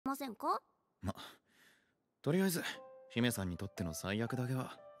ませんか？ま、とりあえず姫さんにとっての最悪だけ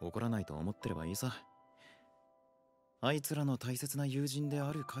は起こらないと思ってればいいさ。あいつらの大切な友人で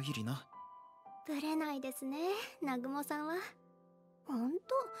ある限りな。ぶれないですね、南雲さんは。ほんと、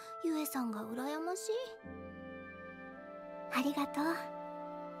ゆえさんが羨ましい。ありがとう。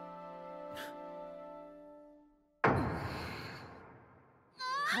は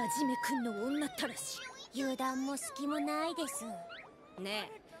じめくんの女ったらし。油断も隙もないです。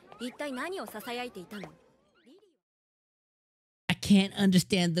ねえ、一体何をささやいていたの？ I can't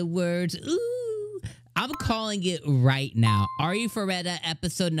understand the words. Ooh, I'm calling it right now. Arifureta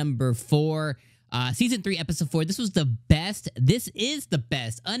episode number 4, season 3, episode 4. This was the best. This is the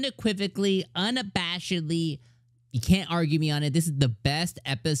best. Unequivocally, unabashedly. You can't argue me on it. This is the best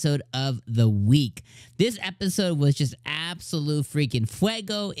episode of the week. This episode was just absolute freaking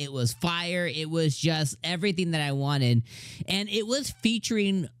fuego. It was fire. It was just everything that I wanted. And it was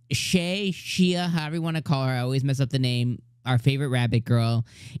featuring Shia, however you want to call her. I always mess up the name. Our favorite rabbit girl.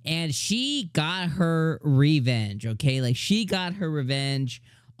 And she got her revenge, okay? Like, she got her revenge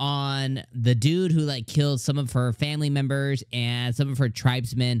on the dude who like killed some of her family members and some of her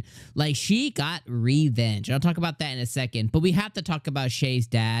tribesmen. Like, she got revenge. I'll talk about that in a second, but we have to talk about Shay's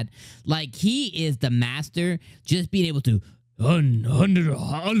dad. Like, he is the master, just being able to alpha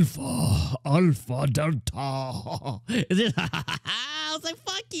delta. I was like,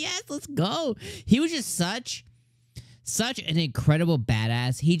 fuck yes, let's go. He was just such an incredible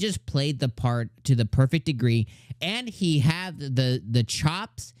badass. He just played the part to the perfect degree, and he had the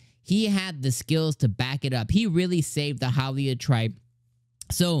chops. He had the skills to back it up. He really saved the Halia tribe.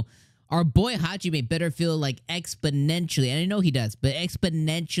 So our boy Hajime better feel like exponentially, and I know he does, but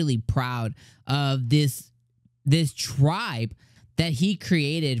exponentially proud of this tribe that he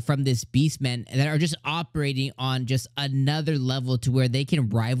created from this beastmen that are just operating on just another level to where they can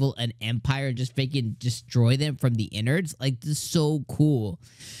rival an empire and just freaking destroy them from the innards. Like, this is so cool.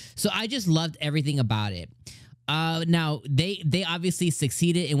 So I just loved everything about it. Now, they obviously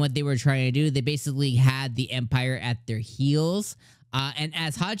succeeded in what they were trying to do. They basically had the empire at their heels. And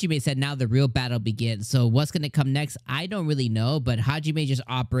as Hajime said, now the real battle begins. So what's going to come next, I don't really know. But Hajime just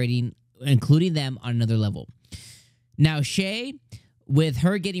operating, including them, on another level. Now, Shay, with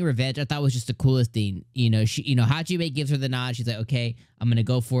her getting revenge, I thought was just the coolest thing. Hajime gives her the nod. She's like, okay, I'm going to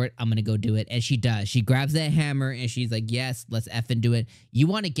go for it. I'm going to go do it. And she does. She grabs that hammer and she's like, yes, let's effing do it. You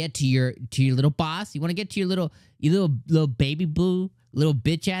want to get to your little boss? You want to get to your little baby blue, little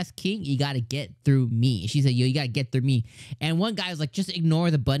bitch ass king? You got to get through me. She said, yo, you got to get through me. And one guy was like, just ignore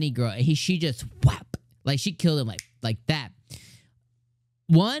the bunny girl. And she just whap. Like, she killed him like that.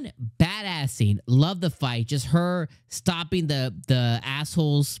 One badass scene. Love the fight. Just her stopping the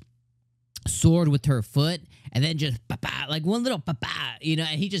asshole's sword with her foot, and then just like one little and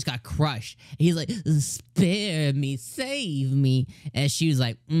he just got crushed. He's like, spare me, save me. And she was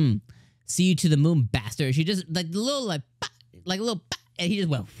like, see you to the moon, bastard. She just like the little like a little, and he just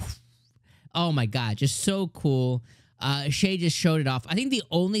went. Oh my god, just so cool. Shay just showed it off. I think the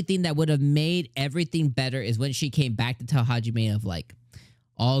only thing that would have made everything better is when she came back to tell Hajime of like,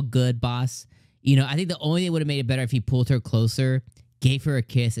 all good, boss. I think the only thing would have made it better if he pulled her closer, gave her a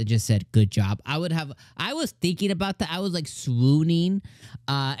kiss, and just said, good job. I was thinking about that. I was like swooning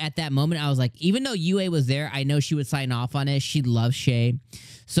at that moment. I was like, even though Yue was there, I know she would sign off on it. She loves Shay.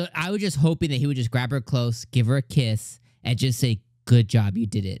 So I was just hoping that he would just grab her close, give her a kiss, and just say, good job, you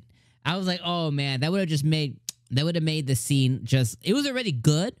did it. I was like, oh man, that would have made the scene just, it was already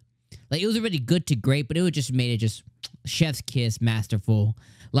good. Like, it was already good to great, but it would just made it just chef's kiss, masterful.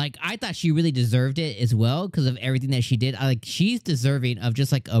 Like, I thought she really deserved it as well because of everything that she did. She's deserving of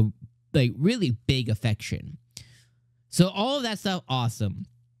just like a really big affection. So all of that stuff, awesome.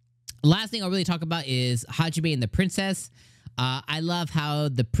 Last thing I'll really talk about is Hajime and the princess. I love how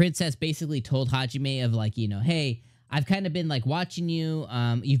the princess basically told Hajime of like, hey, I've kind of been like watching you.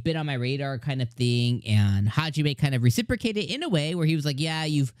 You've been on my radar kind of thing. And Hajime kind of reciprocated in a way where he was like, yeah,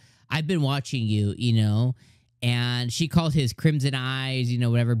 I've been watching you, And she called his crimson eyes,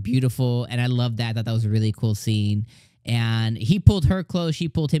 whatever, beautiful. And I love that. I thought that was a really cool scene. And he pulled her close. She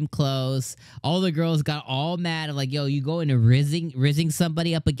pulled him close. All the girls got all mad. Of like, yo, you going to rizzing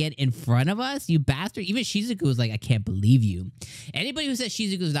somebody up again in front of us, you bastard. Even Shizuku was like, I can't believe you. Anybody who says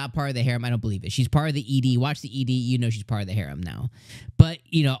Shizuku is not part of the harem, I don't believe it. She's part of the ED. Watch the ED. She's part of the harem now. But,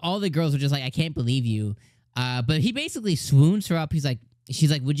 all the girls were just like, I can't believe you. But he basically swoons her up. She's like,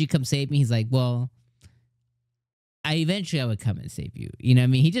 would you come save me? He's like, well, I would come and save you. You know what I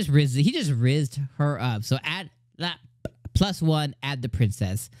mean? He just rizzed her up. So add that +1, add the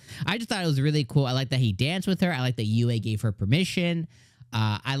princess. I just thought it was really cool. I like that he danced with her. I like that Yue gave her permission.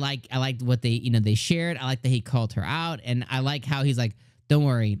 I liked what they shared. I like that he called her out, and I like how he's like, "Don't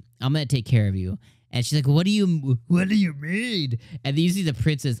worry, I'm gonna take care of you." And she's like, "What do you mean?" And then you see the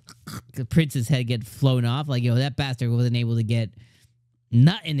prince's head get flown off. Like, yo, that bastard wasn't able to get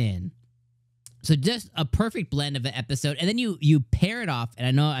nothing in. So just a perfect blend of an episode. And then you pair it off, and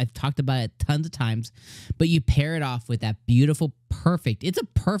I know I've talked about it tons of times, but you pair it off with that beautiful, perfect. It's a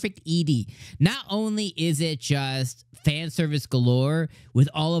perfect ED. Not only is it just fan service galore with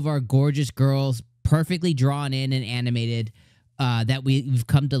all of our gorgeous girls perfectly drawn in and animated, that we've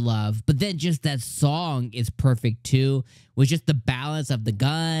come to love, but then just that song is perfect too, with just the balance of the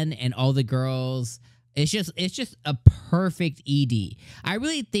gun and all the girls. It's just a perfect ED. I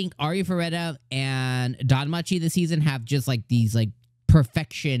really think Arifureta and Danmachi this season have just like these like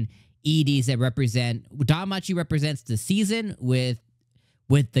perfection EDs that represent. Danmachi represents the season with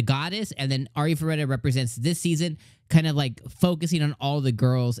the goddess, and then Arifureta represents this season, kind of like focusing on all the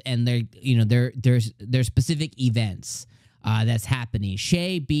girls and their specific events that's happening.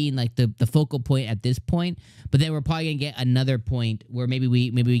 Shay being like the focal point at this point, but then we're probably gonna get another point where maybe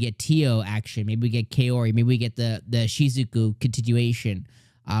we get Tio action, maybe we get Kaori, maybe we get the Shizuku continuation.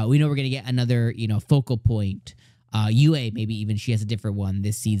 We know we're gonna get another focal point. Yue, maybe even she has a different one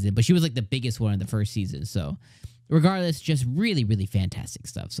this season, but she was like the biggest one in the first season. So regardless, just really, really fantastic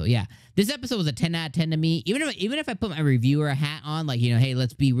stuff. So yeah, this episode was a 10 out of 10 to me. Even if I put my reviewer hat on, like, hey,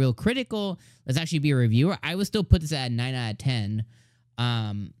 let's be real critical, let's actually be a reviewer, I would still put this at a 9 out of 10.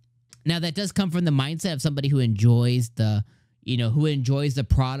 Now that does come from the mindset of somebody who enjoys the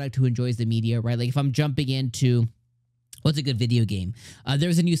product, who enjoys the media, right? Like if I'm jumping into what's a good video game? There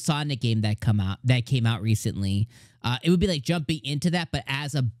was a new Sonic game that came out recently. It would be like jumping into that, but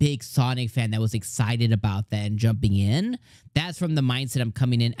as a big Sonic fan that was excited about that and jumping in, that's from the mindset I'm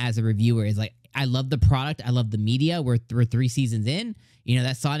coming in as a reviewer. Is like, I love the product, I love the media. We're 3 seasons in.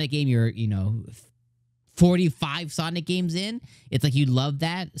 That Sonic game, you're 45 Sonic games in. It's like you love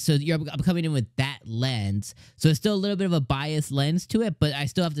that, so I'm coming in with that lens. So it's still a little bit of a biased lens to it, but I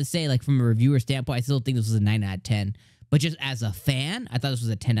still have to say, like from a reviewer standpoint, I still think this was a 9 out of 10. But just as a fan, I thought this was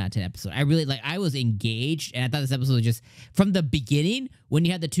a 10 out of 10 episode. I was engaged, and I thought this episode was just, from the beginning, when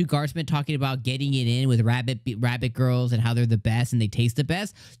you had the 2 guardsmen talking about getting it in with rabbit girls and how they're the best and they taste the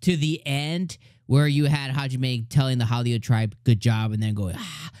best, to the end where you had Hajime telling the Hollywood tribe, good job, and then going,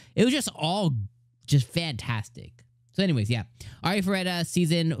 it was just all just fantastic. So anyways, yeah. Arifureta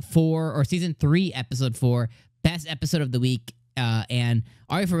season 4, or season 3, episode 4, best episode of the week. And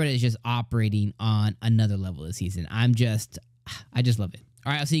Arifureta is just operating on another level this season. I just love it.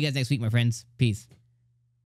 All right, I'll see you guys next week, my friends. Peace.